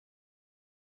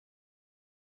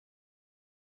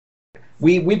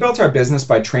we built our business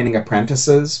by training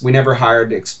apprentices. We never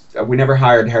hired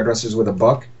hairdressers with a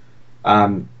book.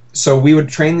 So we would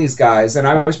train these guys, and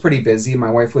I was pretty busy. My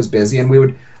wife was busy, and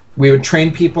we would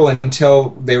train people until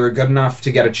they were good enough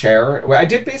to get a chair.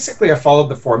 I followed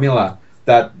the formula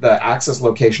that the Access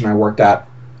location I worked at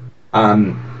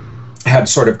had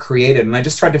sort of created, and I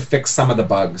just tried to fix some of the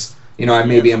bugs. I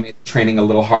made the training a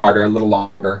little harder, a little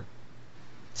longer.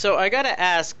 So I gotta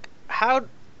ask, how'd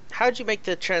you make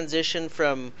the transition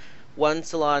from one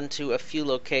salon to a few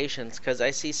locations? Because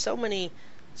I see so many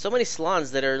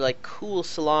salons that are like cool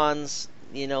salons.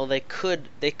 They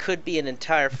could be an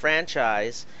entire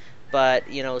franchise, but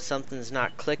something's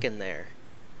not clicking there.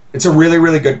 It's a really,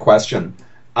 really good question.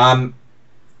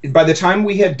 By the time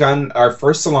we had done, our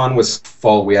first salon was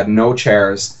full. We had no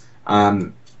chairs,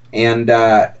 and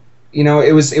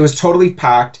it was totally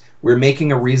packed. We were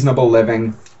making a reasonable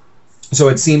living, so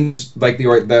it seemed like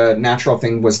the natural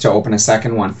thing was to open a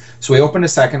second one. So we opened a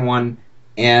second one,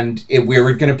 and we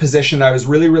were going to position. I was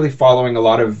really, really following a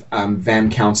lot of Van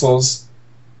Counsel's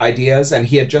ideas, and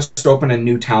he had just opened a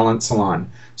new talent salon.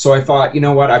 So I thought, you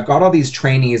know what? I've got all these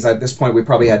trainees. At this point, we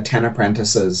probably had 10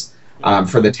 apprentices.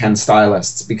 For the 10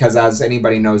 stylists, because as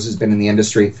anybody knows who's been in the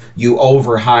industry, you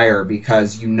overhire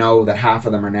because you know that half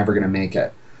of them are never going to make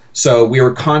it. So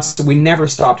we never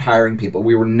stopped hiring people.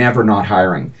 We were never not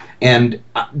hiring. And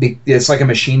it's like a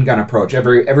machine gun approach.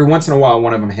 Every once in a while,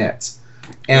 one of them hits.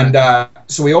 And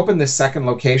so we opened this second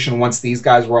location once these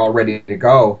guys were all ready to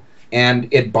go, and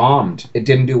it bombed. It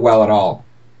didn't do well at all.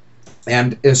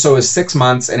 And so it was 6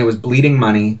 months, and it was bleeding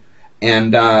money.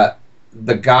 And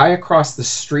the guy across the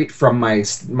street from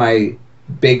my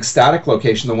big static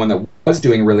location, the one that was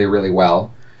doing really, really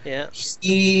well, I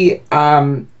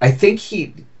think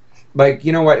he,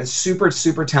 a super,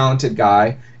 super talented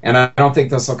guy, and I don't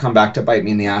think this will come back to bite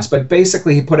me in the ass, but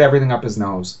basically he put everything up his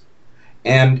nose.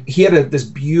 And he had this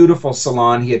beautiful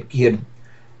salon. He had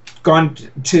gone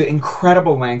to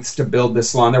incredible lengths to build this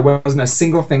salon. There wasn't a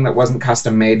single thing that wasn't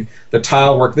custom made. The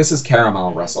tile work, this is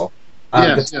Caramel, Russell.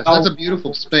 Yes, that's a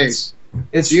beautiful space.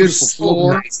 It's beautiful so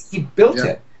floor. Nice. He built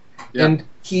it. And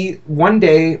one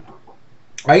day,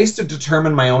 I used to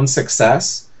determine my own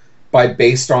success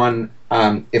based on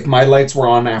if my lights were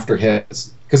on after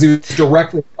his, because he was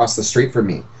directly across the street from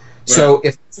me. Right. So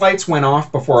if his lights went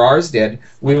off before ours did,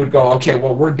 we would go, okay,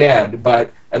 well, we're dead,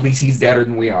 but at least he's deader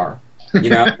than we are,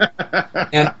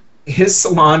 And his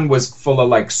salon was full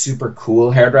of super cool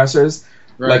hairdressers.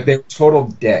 Right. They were total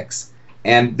dicks.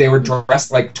 And they were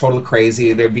dressed like total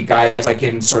crazy. There'd be guys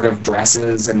in sort of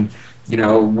dresses and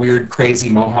weird crazy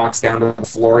mohawks down to the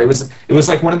floor. It was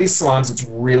like one of these salons that's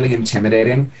really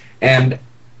intimidating. And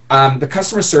the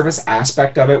customer service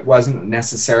aspect of it wasn't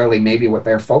necessarily maybe what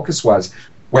their focus was.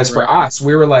 Whereas for us,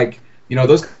 we were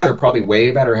those guys are probably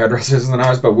way better hairdressers than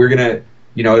ours, but we're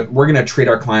gonna treat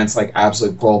our clients like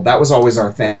absolute gold. That was always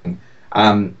our thing.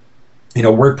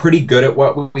 We're pretty good at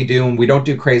what we do, and we don't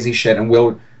do crazy shit, and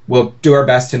we'll do our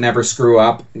best to never screw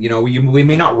up. We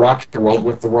may not rock the world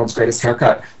with the world's greatest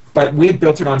haircut, but we had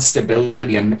built it on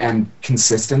stability and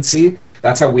consistency.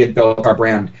 That's how we had built our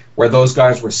brand, where those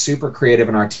guys were super creative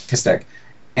and artistic.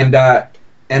 And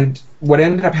what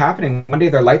ended up happening, one day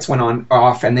their lights went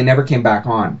off, and they never came back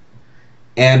on.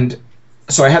 And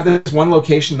so I had this one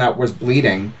location that was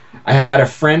bleeding. I had a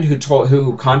friend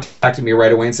who contacted me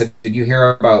right away and said, "Did you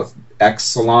hear about X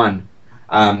salon?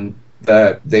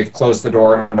 They've closed the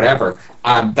door," and whatever.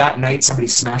 That night, somebody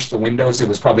smashed the windows. It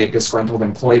was probably a disgruntled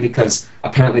employee because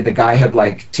apparently the guy had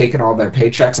taken all their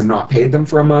paychecks and not paid them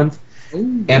for a month.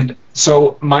 Ooh. And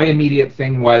so my immediate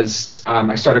thing was I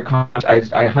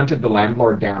hunted the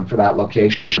landlord down for that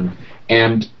location,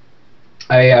 and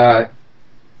I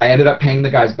ended up paying the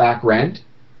guys back rent,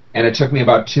 and it took me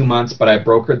about 2 months, but I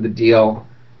brokered the deal,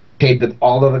 paid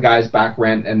all of the guys back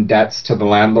rent and debts to the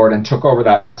landlord, and took over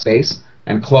that space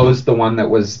and closed the one that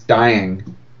was dying.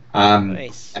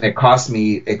 Nice. And it cost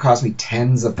me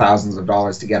tens of thousands of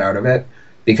dollars to get out of it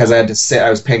because I had to sit. I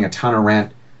was paying a ton of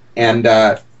rent, and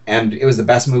it was the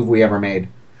best move we ever made.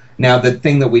 Now the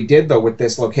thing that we did though with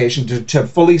this location, to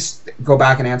fully go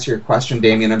back and answer your question,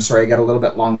 Damien, I'm sorry I got a little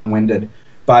bit long-winded,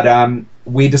 but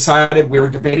we decided, we were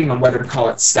debating on whether to call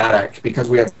it static because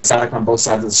we had static on both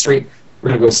sides of the street. We're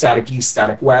going to go static east,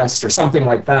 static west, or something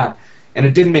like that. And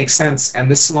it didn't make sense,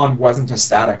 and this salon wasn't a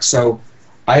static. So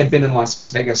I had been in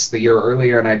Las Vegas the year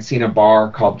earlier, and I'd seen a bar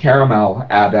called Caramel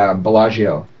at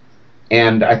Bellagio.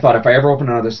 And I thought if I ever open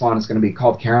another salon, it's going to be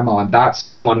called Caramel. And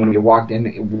that's one, when we walked in,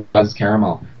 it was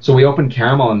Caramel. So we opened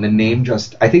Caramel, and the name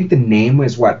I think the name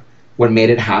was what made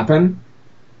it happen.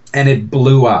 And it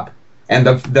blew up. And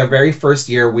the very first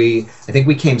year, I think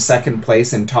we came second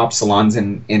place in top salons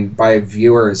in by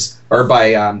viewers or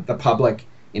by the public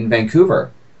in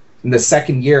Vancouver. In the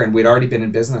second year, and we'd already been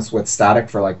in business with Static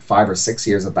for like 5 or 6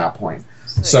 years at that point.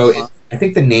 Nice. So I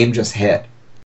think the name just hit.